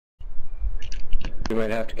We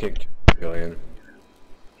might have to kick Julian.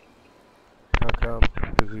 How come?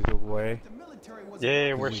 Because he's away?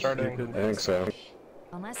 Yay, we're starting. I think so.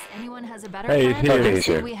 Unless anyone has a better Hey, plan, here. I He's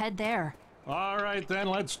say here. we head there. Alright then,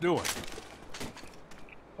 let's do it.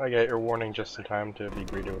 I got your warning just in time to be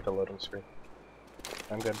greeted with a loading screen.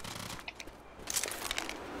 I'm good.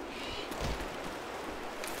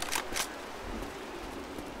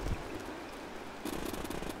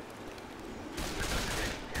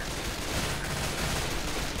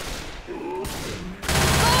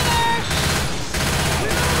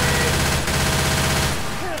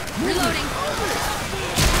 Reloading.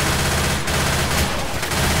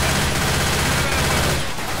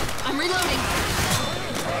 I'm reloading.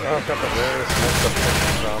 Oh, I've got the various messed up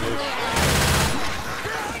zombies.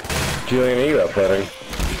 Julian, are you uploading?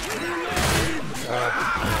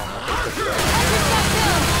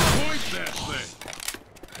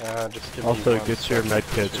 Just give me Also, one get your second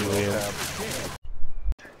medkit, to Julian. tab.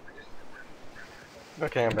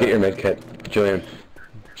 Okay, I'm back. Get your med kit, Julian.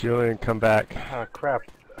 Julian, come back. Oh crap,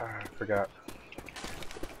 I forgot.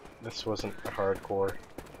 This wasn't a hardcore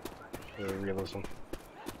realism.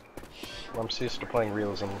 Well, I'm so used to playing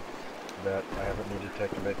realism that I haven't needed to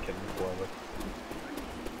take a medkit before, but...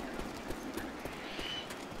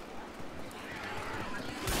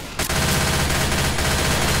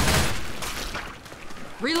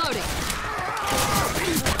 Reloading.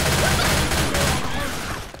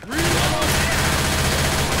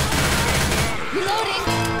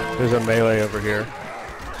 Reloading. There's a melee over here.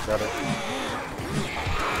 Got it.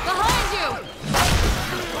 Behind you.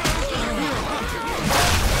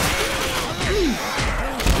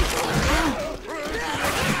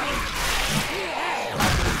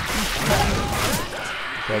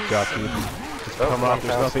 Dead jockey. Oh, Come on,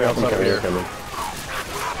 there's nothing else up Okay, here. you're coming.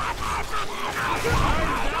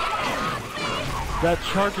 That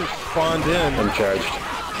charger spawned in. I'm charged.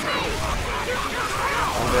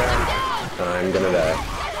 I'm down. I'm gonna die.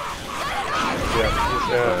 Yeah, he's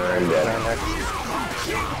I'm dead. down next.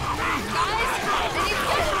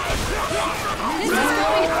 This is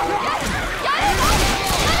going.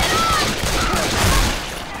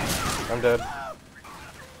 I'm dead.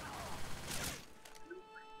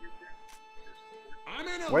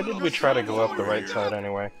 Why did we try to go up the right side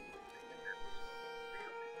anyway?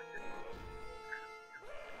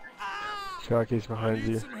 Jockey's behind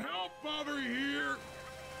you. Some help over here.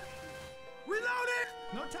 Reloading.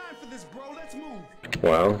 No time for this, bro. Let's move.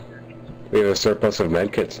 Well, we have a surplus of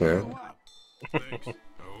med kits now. Thanks. Oh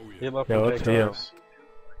yeah. Heal up Yeah, and let's take heal. ours.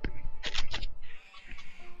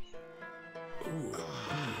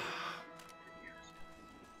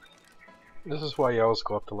 This is why you always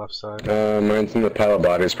go up the left side. Mine's in the pile of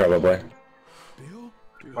bodies, probably.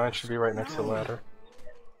 Mine should be right next to the ladder.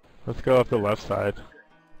 Let's go up the left side.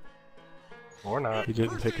 Or not. He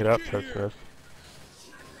didn't pick it up, Ted Smith.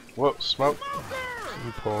 Whoa, smoke!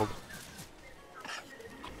 He pulled.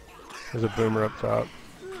 There's a boomer up top.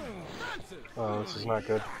 Oh, this is not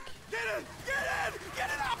good.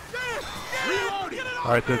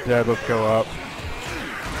 Alright, they're dead. Let's go up.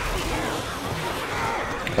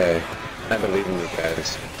 Hey, I believe in you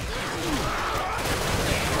guys.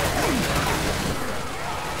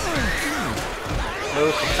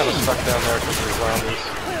 Lewis is kind of stuck down there because of the zombies.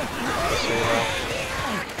 Just so you know.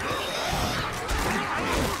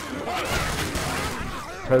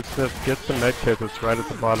 Ted Smith, get the medkit that's right at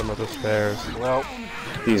the bottom of the stairs. Well,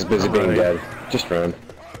 He's busy being Alright. dead. Just run.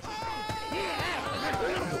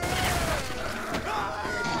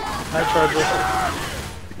 hi Charger.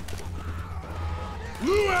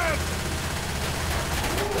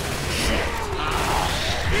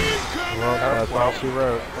 Well, that's all she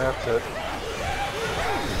wrote. That's it.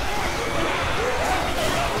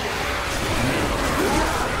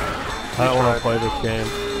 I don't want to play this game.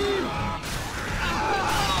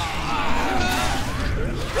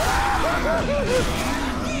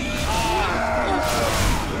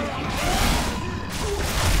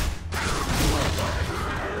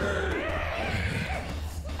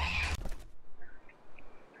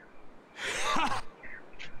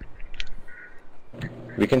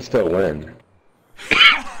 We can still win.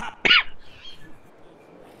 I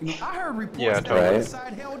heard reports Yeah, that totally. the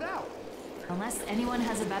side held out. Unless anyone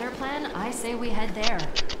has a better plan, I say we head there.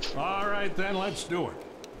 Alright then, let's do it.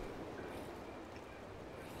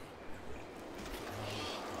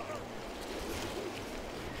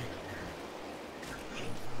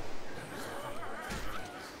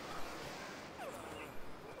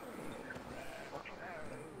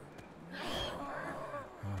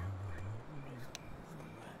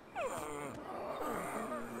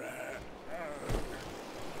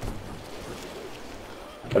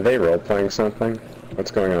 Are they role-playing something? What's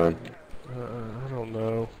going on? I don't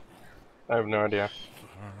know. I have no idea.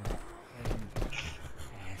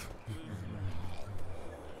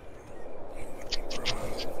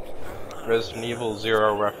 Resident Evil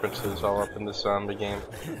 0 references all up in the zombie game.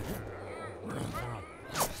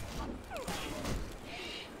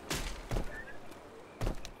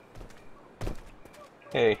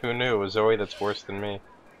 Hey, who knew? It was Zoe that's worse than me.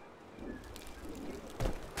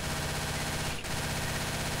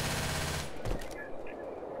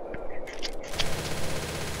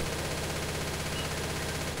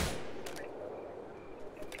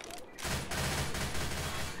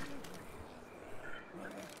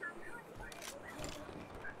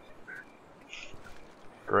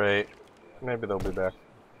 Great. Maybe they'll be back.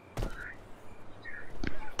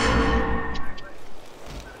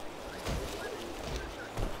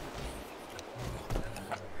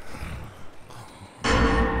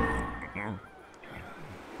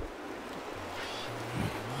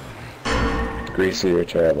 Greasy, you're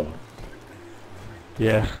terrible.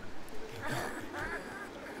 Yeah.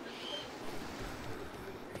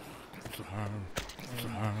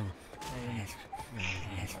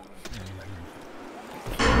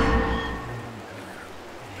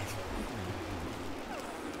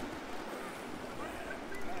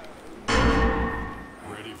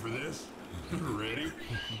 Ready for this? Ready?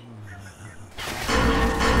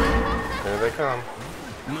 There they come.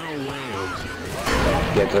 No way, OJ.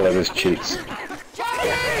 Get to let his cheats.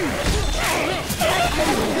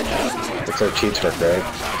 That's how cheats work, right?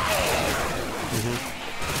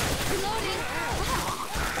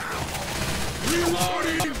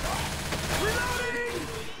 Reloading!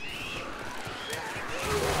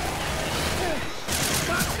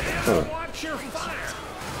 Huh. Watch your fire!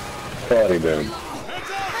 Quality boom.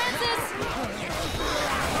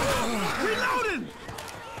 Reloading!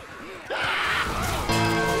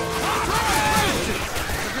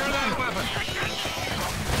 Secure that weapon!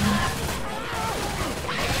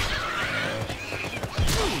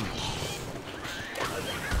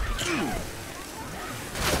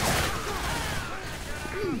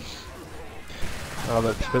 Oh,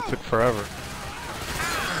 that spits it forever.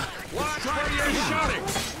 Watch where you're shooting!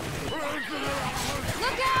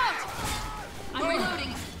 Look out! I'm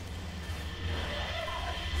reloading.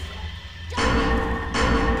 Got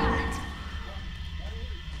it.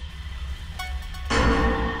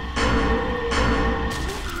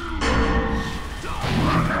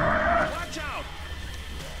 Watch out!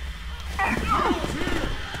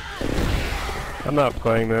 I'm not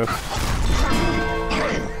playing this. Get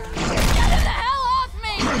the hell off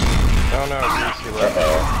me! Oh no, DC left.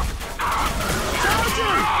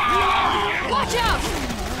 Watch out!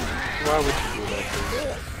 Why would you do that?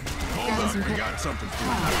 Hold on, I got something for you.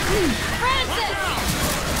 Francis!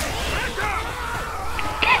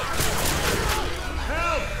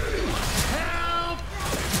 Help! Help!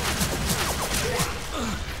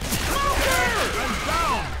 I'm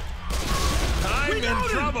down! I'm in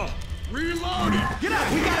trouble! Reloading! Get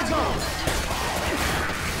up, we gotta go!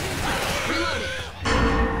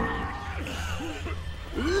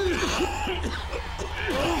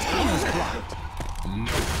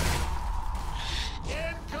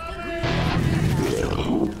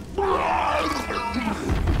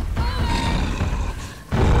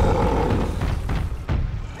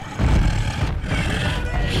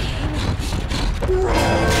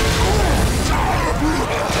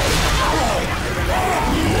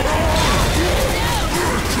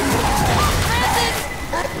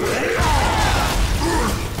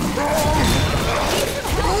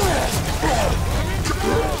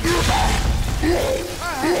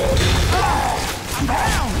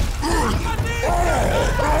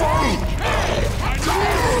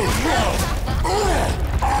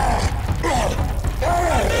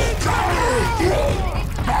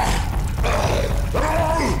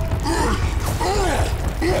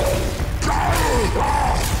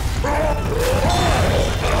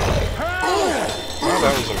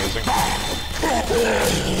 That was amazing.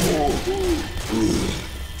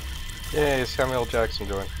 Yay, Samuel Jackson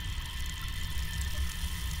joined.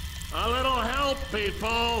 A little help,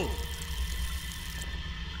 people!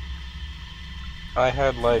 I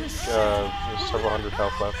had like several hundred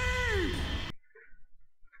health left.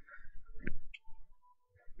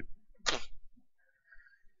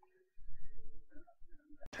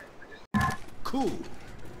 Cool.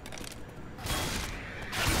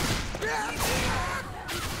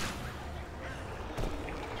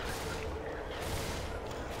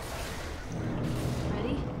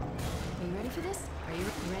 Ready? Are you ready for this? Are you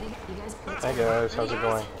ready? You guys? Let's Hey go. guys, how's it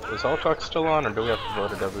Ready, going? Is All Talk still on, or do we have to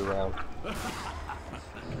vote it every round?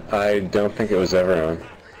 I don't think it was ever on.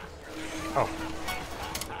 Oh.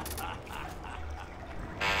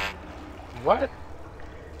 What?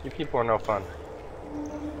 You people are no fun.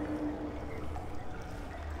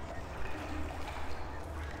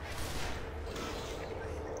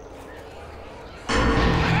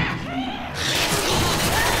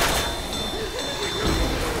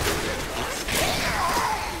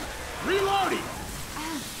 Reloading!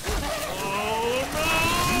 Oh no!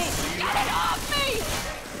 Get it off me!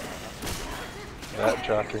 That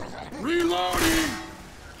jockey. Reloading!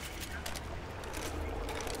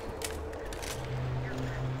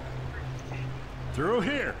 Through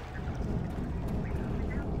here.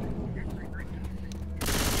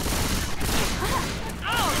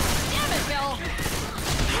 Oh, damn it, Bill!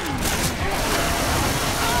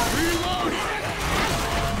 Reloading!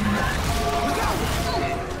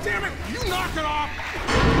 Damn it! You knock it off!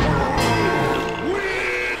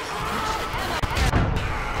 Win!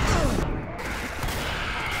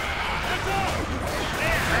 Let's go!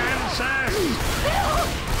 And sack!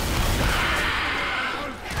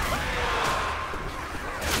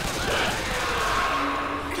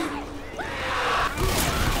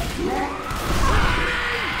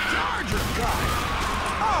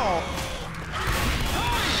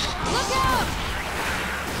 Look out!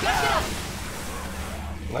 Get up!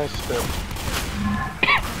 Nice spin.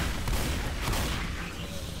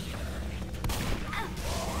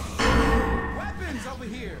 Weapons over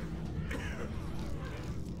here.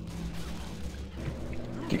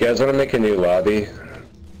 Do you guys want to make a new lobby?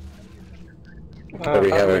 Or we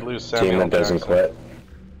how have did a we lose team Samuel that doesn't Jackson? quit?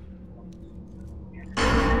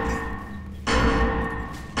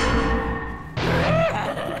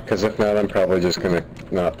 Because if not, I'm probably just gonna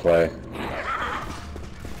not play.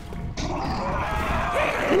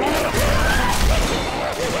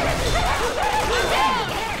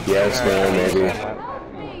 Yes, no, maybe.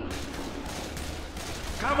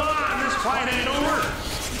 Come on, this fight ain't over!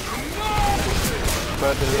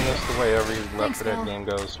 But isn't this the way every Left 4 Dead Bill. game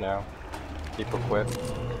goes now? People quit.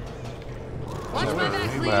 Watch my back,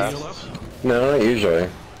 please. Lasts. No, not usually.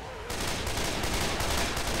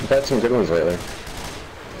 We've had some good ones lately.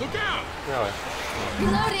 Look out! Really?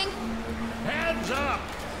 Reloading! Heads up!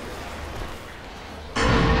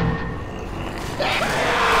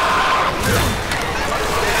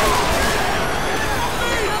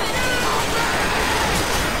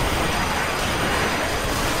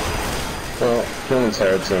 Well, killing's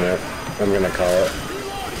hard, so I'm gonna call it.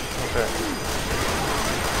 Okay.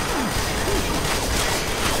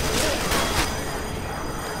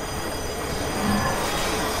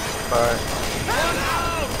 Bye.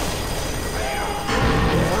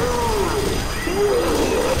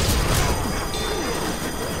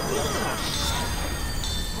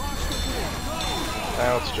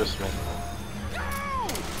 Now it's just me.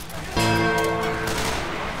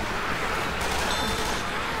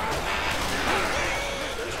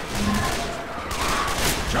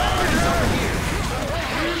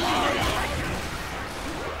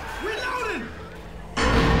 Reloading.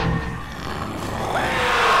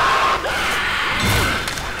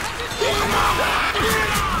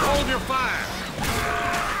 Hold your fire!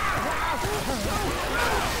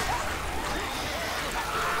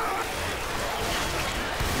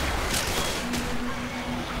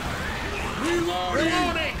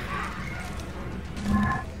 Reloading!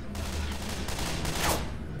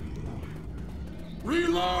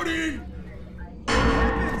 Reloading!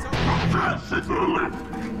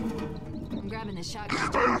 I'm grabbing the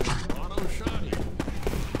shotgun. Auto shotty.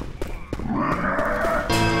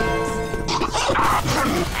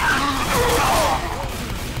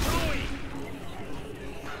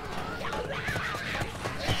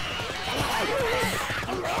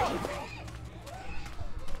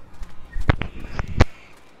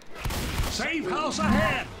 Safe house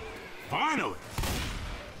ahead! Finally!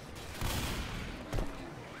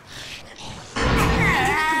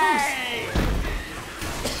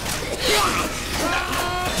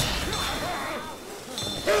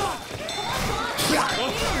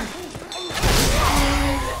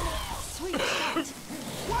 Sweet shot.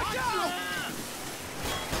 Watch out.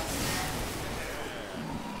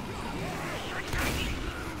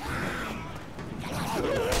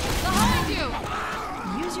 Behind you!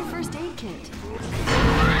 Use your first aid kit.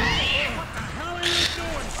 How are you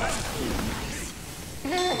doing, son?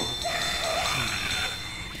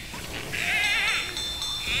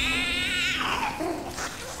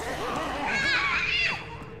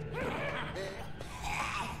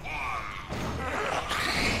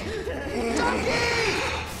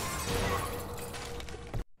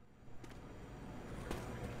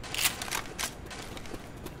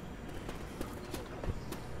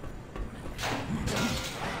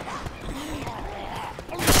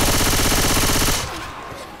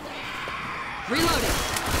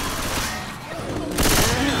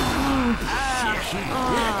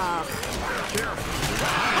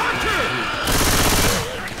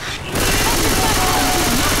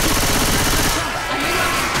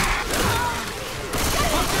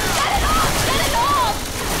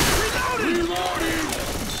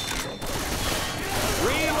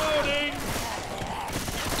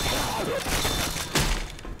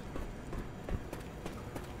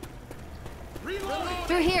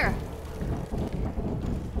 Through here.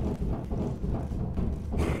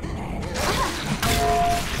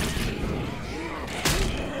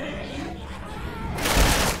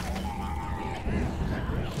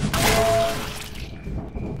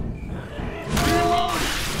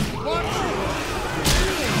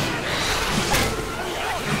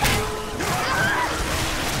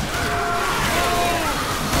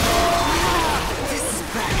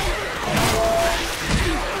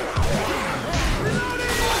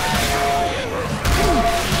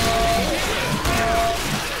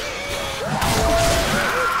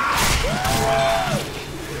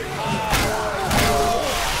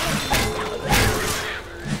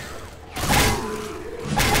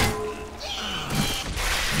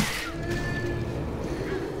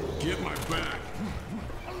 Get my back.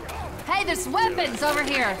 Hey, there's weapons over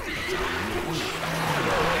here.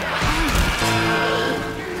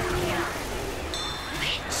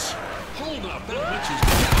 Hold up, that witch is...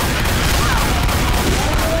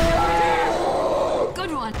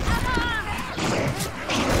 Good one.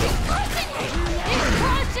 He's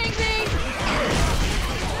crushing me!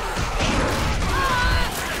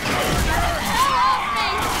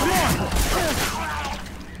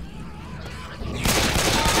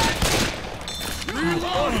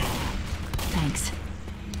 Thanks.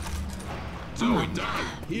 Zoe, done.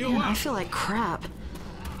 Heal Man, I up. feel like crap.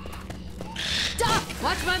 Doc!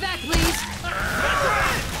 Watch my back, please!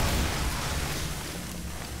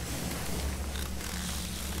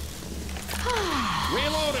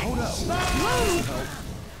 Reloading. Hold up.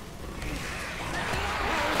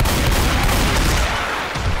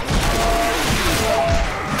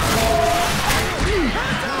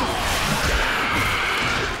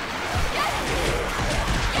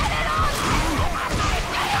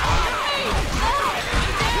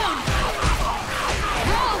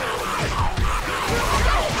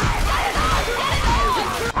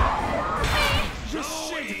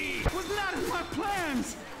 Was not in my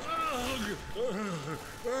plans.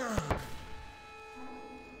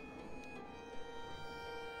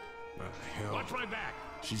 Hell. Watch my back.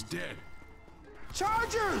 She's dead.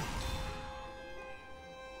 Charger!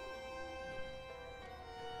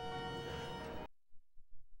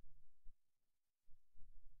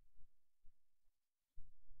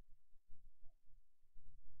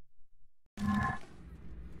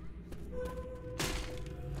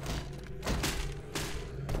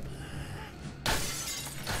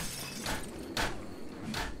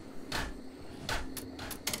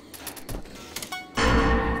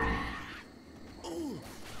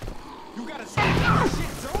 You gotta stop that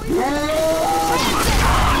shit, Zoe!